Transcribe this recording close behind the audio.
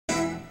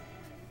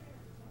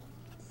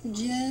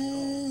Just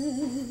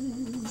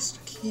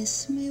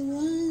kiss me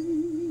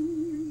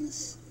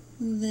once,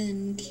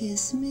 then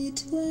kiss me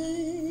twice,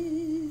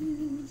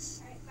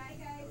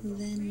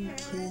 then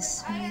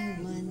kiss me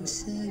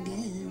once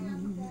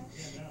again.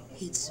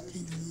 It's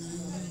been a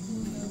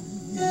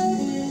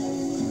long,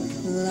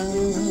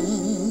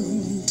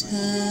 long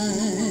time.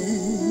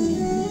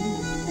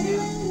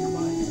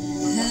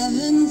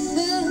 Haven't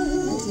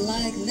felt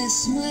like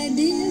this, my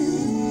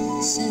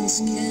dear, since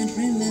can't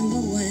remember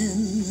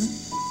when.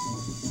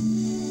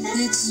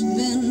 It's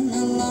been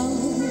a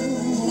long,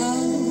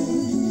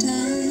 long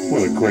time.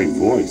 What a great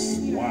voice.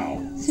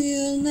 Wow.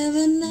 You'll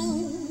never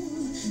know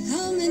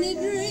how many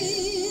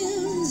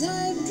dreams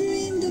I've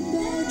dreamed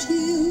about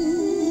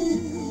you,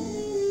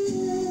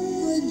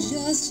 or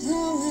just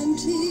how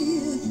empty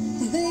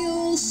they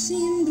all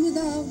seemed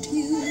without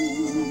you.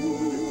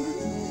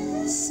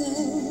 So,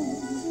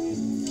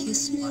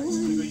 kiss me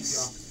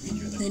once,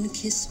 then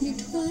kiss me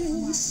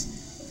twice,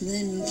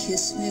 then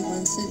kiss me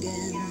once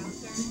again.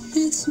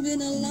 It's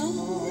been a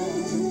long,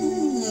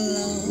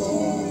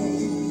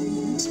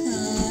 long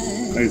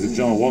time. Ladies and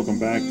gentlemen, welcome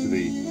back to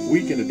the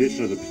weekend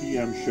edition of the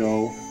PM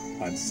show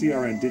on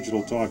CRN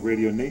Digital Talk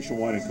Radio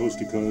nationwide and coast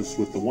to coast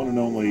with the one and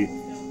only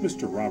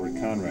Mr. Robert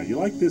Conrad. You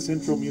like this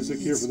intro music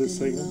here for this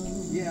segment?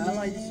 Yeah, I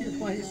like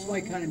it's my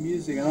kind of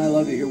music, and I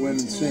love to hear women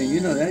sing. You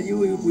know that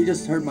we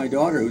just heard my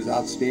daughter, who's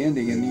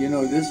outstanding, and you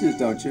know who this is,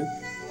 don't you?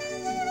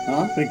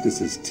 Huh? I think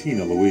this is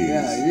Tina Louise.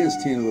 Yeah, it is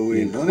Tina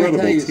Louise. The incredible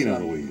Tina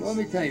Louise. Let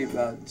me tell you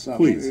about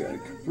something. Please.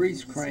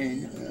 Caprice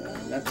Crane,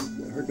 that's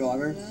her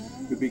daughter,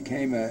 who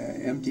became a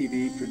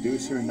MTV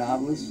producer and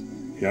novelist.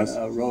 Yes.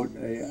 Wrote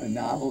a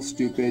novel,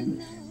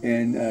 Stupid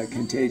and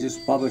Contagious,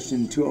 published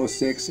in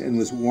 2006, and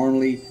was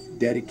warmly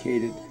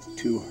dedicated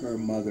to her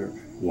mother.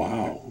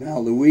 Wow. Now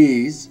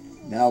Louise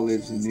now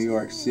lives in New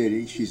York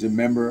City. She's a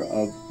member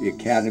of the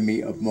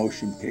Academy of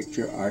Motion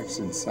Picture Arts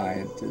and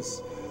Scientists,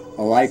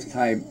 a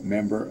lifetime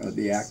member of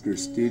the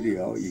Actors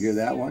Studio. You hear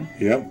that one?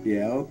 Yep.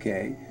 Yeah,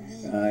 okay.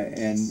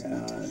 And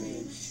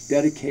she's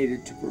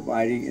dedicated to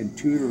providing and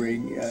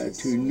tutoring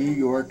to New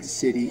York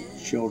City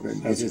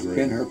children. That's it has great.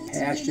 been her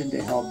passion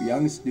to help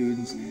young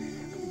students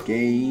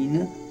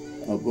gain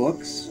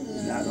books,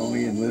 not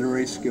only in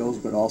literary skills,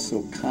 but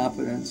also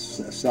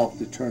confidence,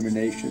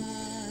 self-determination,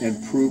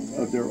 and proof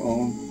of their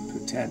own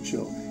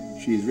potential.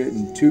 She's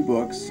written 2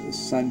 books,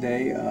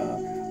 Sunday,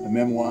 a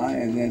memoir,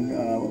 and then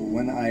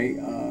When I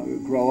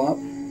Grow Up.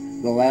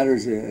 The latter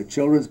is a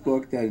children's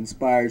book that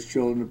inspires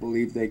children to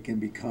believe they can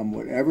become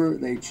whatever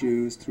they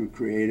choose through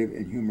creative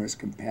and humorous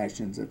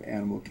compassions of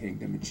animal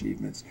kingdom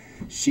achievements.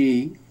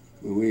 She,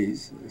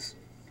 Louise, this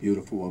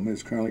beautiful woman,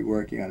 is currently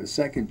working on a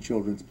second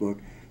children's book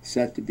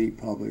set to be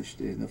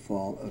published in the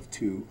fall of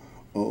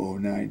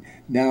 2009.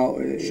 Now,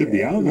 Should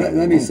be out now,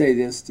 let me huh? say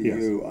this to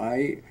Yes.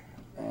 you.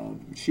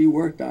 She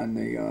worked on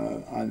the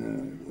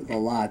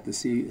lot, the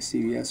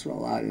CBS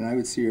lot, and I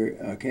would see her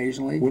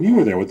occasionally. When you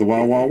were there with the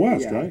Wild Wild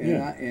West, Yeah, right?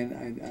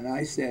 and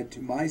I said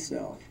to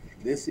myself,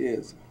 this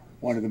is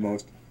one of the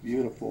most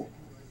beautiful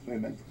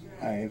women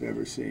I have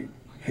ever seen.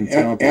 And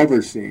talented.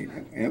 Ever seen.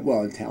 And,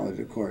 well, and talented,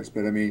 of course,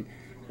 but I mean,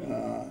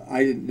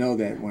 I didn't know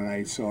that when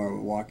I saw her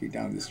walking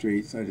down the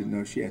streets. I didn't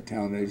know she had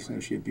talent. I just know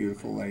she had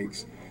beautiful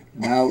legs.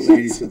 Now,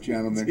 ladies and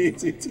gentlemen,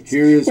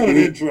 here is What an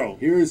intro.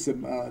 Here is the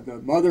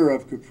mother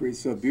of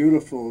Caprice, the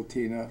beautiful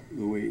Tina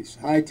Louise.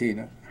 Hi,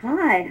 Tina.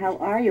 Hi, how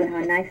are you? How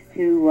nice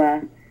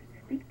to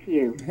speak to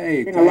you.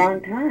 Hey, It's been a long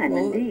time,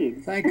 well,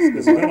 indeed. Thanks.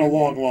 It's been a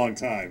long, long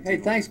time. Hey,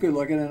 thanks, good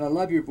looking, and I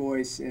love your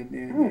voice. And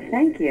Oh,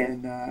 thank you.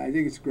 And I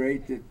think it's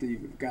great that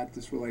you've got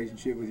this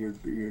relationship with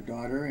your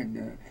daughter.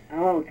 And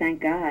Oh,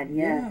 thank God,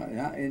 yes.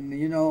 yeah, and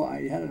you know,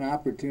 I had an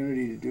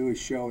opportunity to do a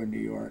show in New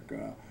York.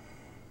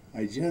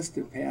 I just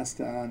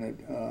passed on it.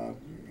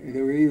 They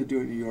were either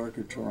doing New York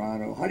or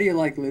Toronto. How do you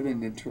like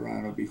living in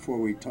Toronto? Before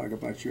we talk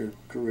about your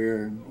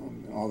career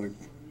and all the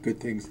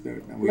good things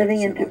that we have to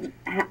say about it.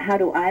 How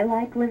do I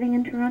like living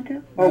in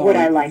Toronto? Or No, would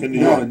I like in to?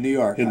 New York. No, in New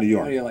York. In New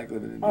York. How do you like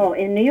living in New Oh, York?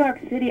 in New York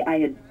City, I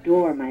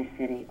adore my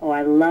city. Oh,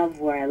 I love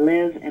where I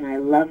live, and I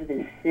love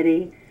this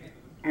city,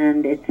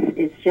 and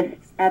it's just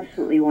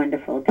absolutely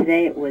wonderful.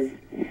 Today it was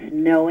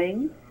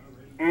snowing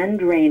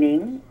and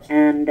raining,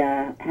 and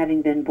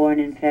having been born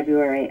in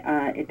February,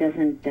 it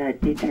doesn't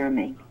deter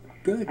me.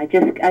 Good. I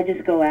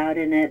just go out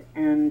in it,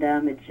 and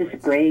it's just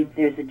great.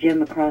 There's a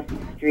gym across the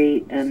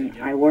street, and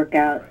I work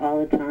out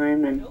all the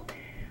time, and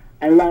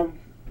I love,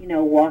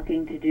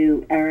 walking to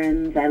do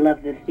errands. I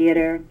love the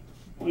theater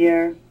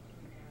here,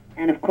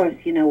 and of course,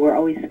 we're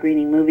always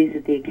screening movies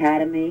at the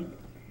Academy,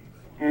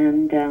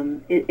 and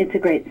it's a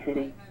great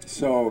city.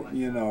 So,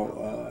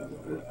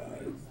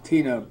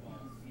 Tina,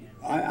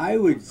 I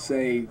would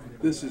say,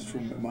 this is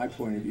from my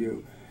point of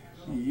view,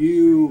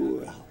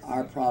 you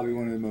are probably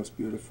one of the most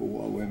beautiful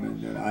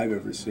women that I've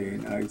ever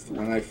seen.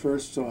 When I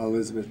first saw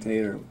Elizabeth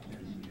Taylor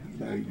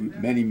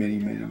many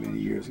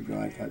years ago,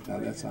 I thought, "Now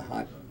that's a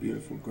hot,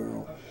 beautiful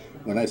girl."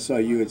 When I saw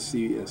you at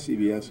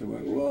CBS, I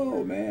went,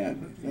 "Whoa,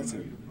 man, that's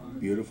a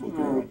beautiful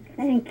girl.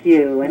 Thank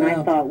you. And I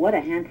Well, thought, what a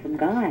handsome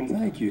guy.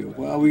 Thank you.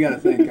 Well, we got to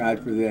thank God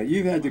for that.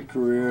 You've had the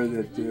career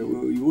that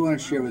you want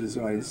to share with this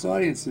audience. This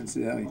audience,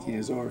 incidentally, Tina,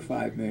 is over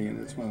 5 million.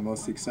 It's one of the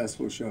most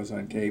successful shows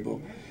on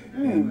cable,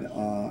 and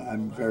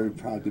I'm very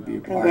proud to be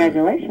a part of it.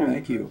 Congratulations.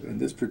 Thank you. And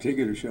this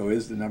particular show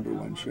is the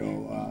 #1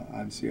 show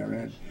on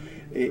CRN.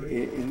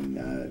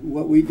 And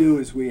what we do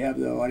is we have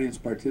the audience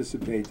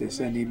participate. They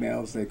send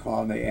emails, they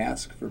call, and they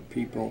ask for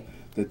people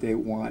that they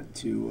want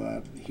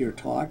to hear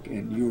talk,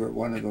 and you are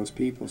one of those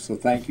people. So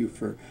thank you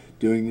for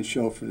doing the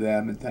show for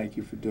them, and thank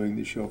you for doing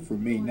the show for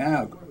me.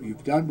 Now,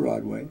 you've done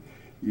Broadway,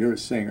 you're a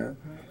singer,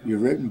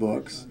 you've written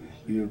books,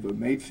 you've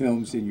made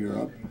films in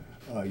Europe,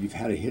 you've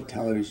had a hit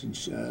television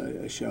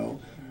show.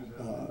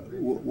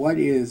 What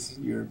is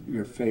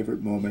your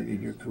favorite moment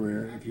in your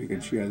career, if you can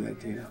share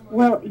that, Tina?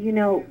 Well, you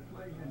know,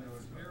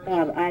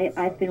 Bob,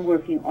 I've been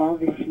working all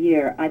this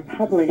year. I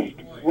published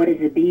What Does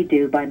a Bee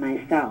Do by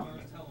myself.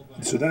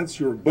 So that's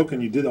your book,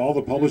 and you did all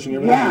the publishing,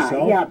 everything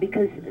yourself? Yeah,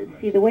 because,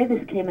 see, the way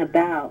this came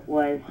about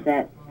was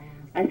that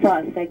I saw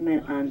a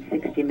segment on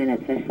 60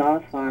 Minutes. I saw a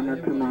farmer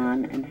come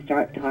on and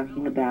start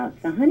talking about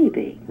the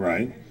honeybee.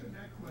 Right.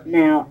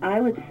 Now,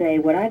 I would say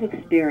what I've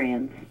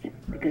experienced,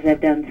 because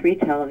I've done 3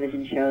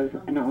 television shows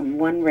and on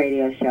 1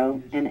 radio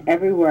show, and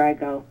everywhere I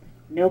go,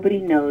 nobody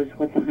knows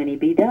what the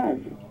honeybee does.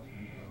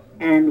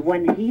 And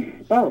when he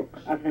spoke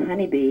of the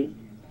honeybee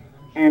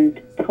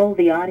and told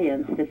the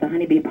audience that the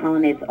honeybee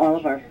pollinates all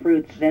of our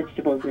fruits,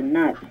 vegetables, and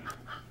nuts,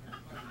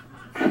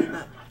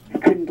 I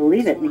couldn't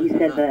believe it. And he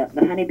said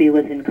the honeybee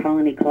was in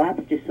colony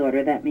collapse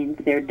disorder. That means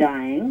they're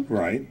dying.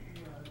 Right.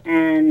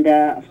 And,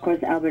 of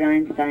course, Albert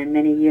Einstein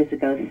many years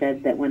ago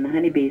said that when the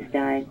honeybees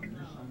die,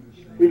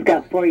 we've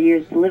got 4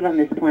 years to live on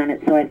this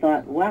planet. So I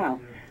thought, wow,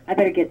 I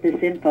better get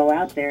this info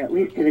out there, at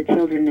least to the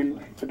children in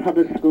the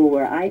public school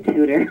where I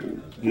tutor.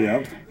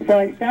 Yeah. So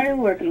I started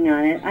working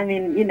on it. I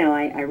mean, you know,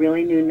 I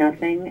really knew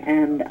nothing,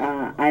 and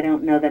I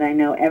don't know that I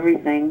know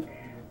everything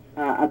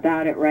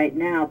about it right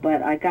now,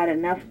 but I got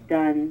enough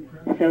done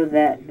so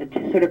that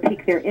to sort of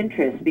pique their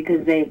interest,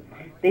 because they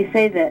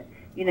say that,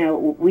 you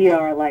know, we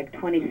are like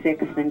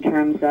 26th in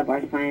terms of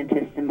our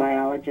scientists and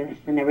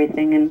biologists and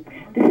everything, and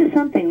this is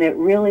something that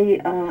really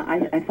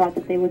I thought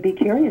that they would be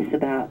curious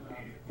about.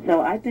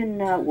 So I've been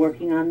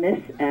working on this,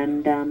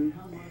 and,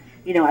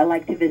 you know, I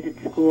like to visit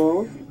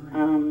schools.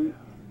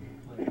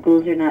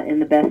 Schools are not in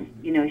the best,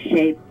 you know,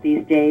 shape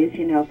these days,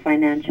 you know,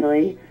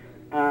 financially.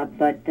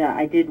 But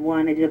I did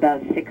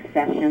about 6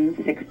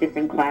 sessions, 6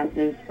 different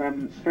classes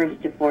from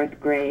 1st to 4th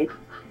grade.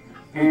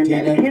 And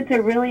the kids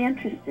are really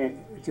interested.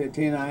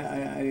 Tina,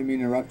 I didn't mean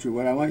to interrupt you.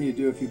 What I want you to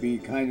do, if you'd be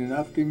kind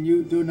enough, can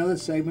you do another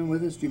segment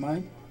with us? Do you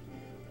mind?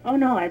 Oh,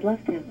 no, I'd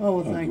love to. Oh,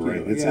 well, thank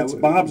great. you. It's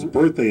Bob's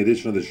birthday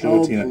edition of the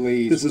show, Tina.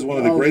 Please. This is one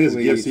of the greatest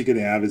gifts he could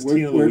have, is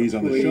Tina Louise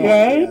on the show.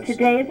 Today?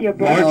 Today is your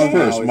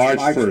birthday? March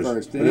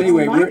 1st. And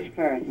anyway, March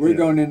 1st. we're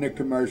going into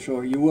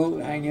commercial. You will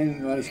hang in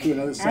and let us do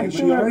another segment?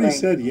 She already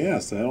said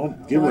yes. I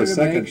don't give her a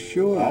second. Make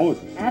sure. Oh.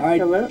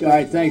 Absolutely. All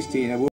right, thanks, Tina.